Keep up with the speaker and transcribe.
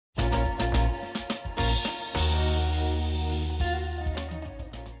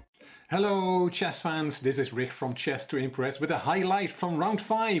Hello chess fans, this is Rick from Chess to Impress with a highlight from round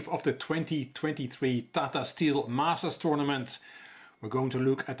 5 of the 2023 Tata Steel Masters Tournament. We're going to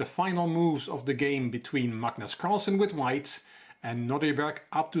look at the final moves of the game between Magnus Carlsen with white and Nodirbek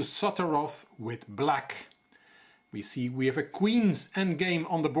Abdusattorov with black. We see we have a queen's endgame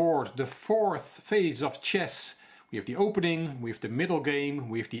on the board, the fourth phase of chess. We have the opening, we have the middle game,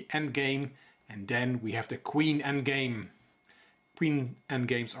 we have the endgame, and then we have the queen endgame. Queen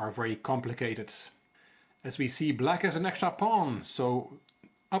endgames are very complicated. As we see, black has an extra pawn, so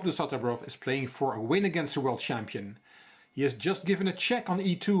Abdusattorov is playing for a win against the world champion. He has just given a check on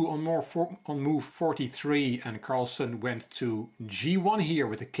e2 on move 43, and Carlsen went to g1 here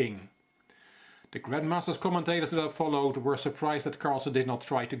with the king. The Grandmasters commentators that I followed were surprised that Carlsen did not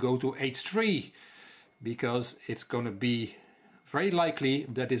try to go to h3, because it's going to be very likely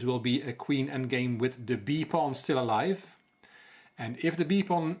that this will be a queen endgame with the b pawn still alive. And if the b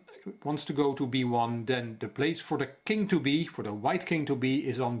pawn wants to go to b1, then the place for the king to be, for the white king to be,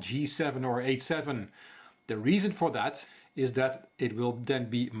 is on g7 or h7. The reason for that is that it will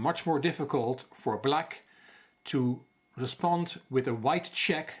then be much more difficult for black to respond with a white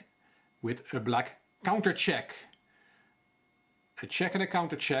check with a black counter check. A check and a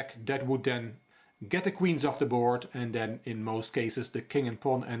counter check that would then get the queens off the board, and then in most cases the king and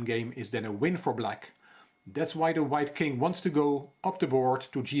pawn endgame is then a win for black. That's why the white king wants to go up the board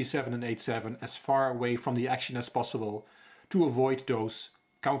to g7 and h7 as far away from the action as possible to avoid those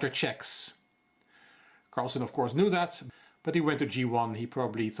counter checks. Carlsen of course knew that, but he went to g1. He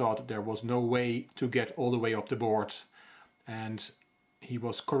probably thought there was no way to get all the way up the board, and he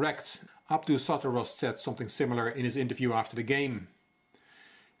was correct. Abdusattorov said something similar in his interview after the game.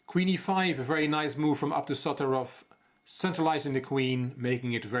 Queen e5, a very nice move from Abdusattorov, centralizing the queen,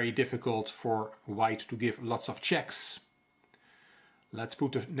 making it very difficult for white to give lots of checks. Let's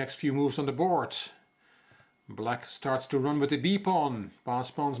put the next few moves on the board. Black starts to run with the b pawn. Pass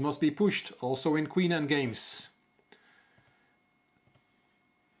pawns must be pushed, also in queen endgames.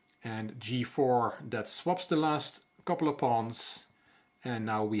 And g4, that swaps the last couple of pawns. And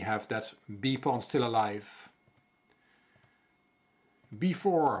now we have that b pawn still alive.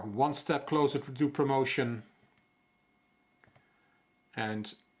 b4, one step closer to promotion.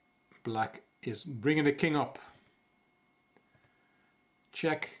 And black is bringing the king up.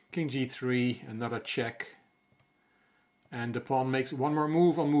 Check, king g3, another check. And the pawn makes one more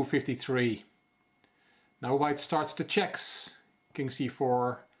move on move 53. Now white starts the checks. King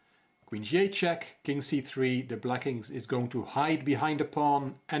c4, queen g8 check, king c3. The black king is going to hide behind the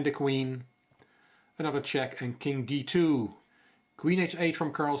pawn and the queen. Another check and king d2. Queen h8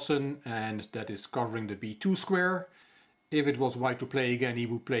 from Carlsen, and that is covering the b2 square. If it was white to play again, he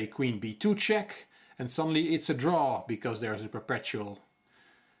would play queen b2 check, and suddenly it's a draw because there's a perpetual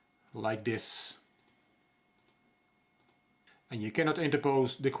like this. And you cannot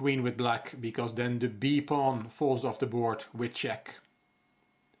interpose the queen with black because then the b pawn falls off the board with check.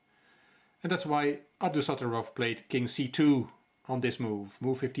 And that's why Abdusattorov played king c2 on this move,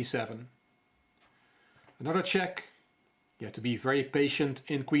 move 57. Another check. You have to be very patient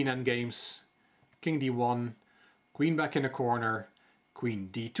in queen endgames. King d1. Queen back in the corner, queen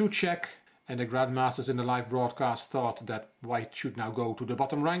d2 check, and the Grandmasters in the live broadcast thought that white should now go to the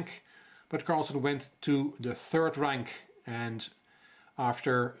bottom rank, but Carlsen went to the third rank, and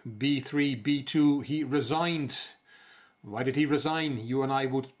after b3, b2 he resigned. Why did he resign? You and I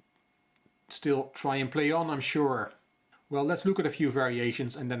would still try and play on, I'm sure. Well, let's look at a few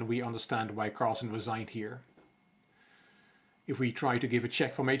variations and then we understand why Carlsen resigned here. If we try to give a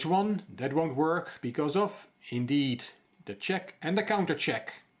check from h1, that won't work because of, indeed, the check and the counter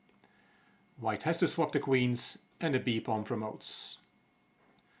check. White has to swap the queens and the b pawn promotes.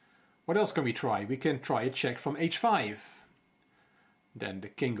 What else can we try? We can try a check from h5. Then the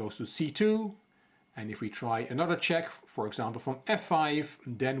king goes to c2. And if we try another check, for example from f5,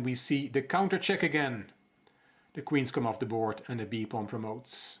 then we see the counter check again. The queens come off the board and the b pawn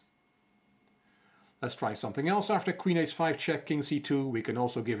promotes. Let's try something else. After queen h5 check, king c2, we can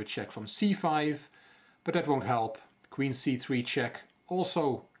also give a check from c5, but that won't help. Queen c3 check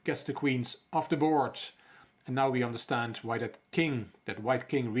also gets the queens off the board. And now we understand why that white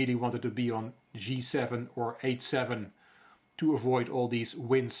king really wanted to be on g7 or h7 to avoid all these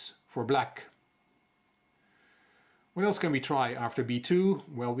wins for black. What else can we try after b2?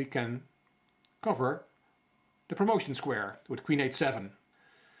 Well, we can cover the promotion square with queen h7.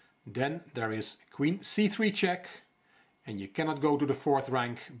 Then there is queen c3 check, and you cannot go to the fourth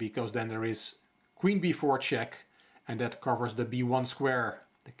rank because then there is queen b4 check, and that covers the b1 square.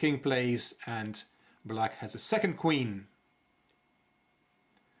 The king plays and black has a second queen.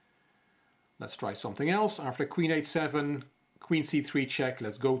 Let's try something else. After Queen h7, Queen c3 check,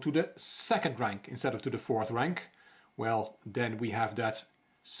 let's go to the second rank instead of to the fourth rank. Well, then we have that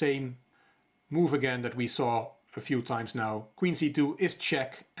same move again that we saw a few times now. Queen c2 is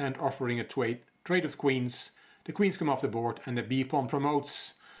check and offering a trade of queens. The queens come off the board and the b-pawn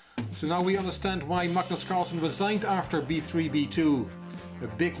promotes. So now we understand why Magnus Carlsen resigned after b3, b2. A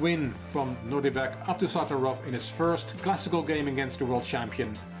big win from Nodirbek Abdusattorov in his first classical game against the world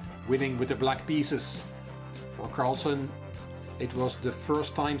champion, winning with the black pieces. For Carlsen, it was the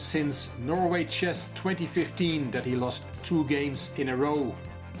first time since Norway Chess 2015 that he lost 2 games in a row.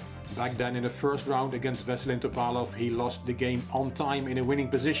 Back then in the first round against Veselin Topalov, he lost the game on time in a winning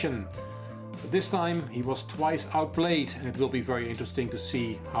position. But this time he was twice outplayed, and it will be very interesting to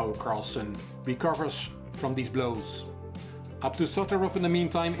see how Carlsen recovers from these blows. Abdusattorov in the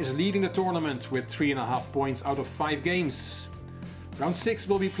meantime is leading the tournament with 3.5 points out of 5 games. Round 6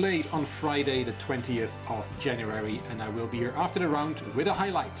 will be played on Friday the 20th of January, and I will be here after the round with a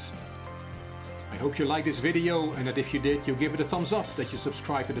highlight. I hope you liked this video, and that if you did, you give it a thumbs up, that you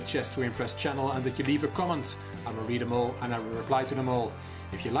subscribe to the Chess to Impress channel, and that you leave a comment. I will read them all and I will reply to them all.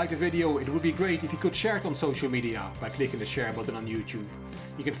 If you liked the video, it would be great if you could share it on social media by clicking the share button on YouTube.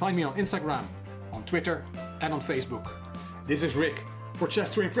 You can find me on Instagram, on Twitter and on Facebook. This is Rick for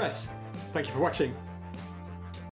Chess to Impress. Thank you for watching.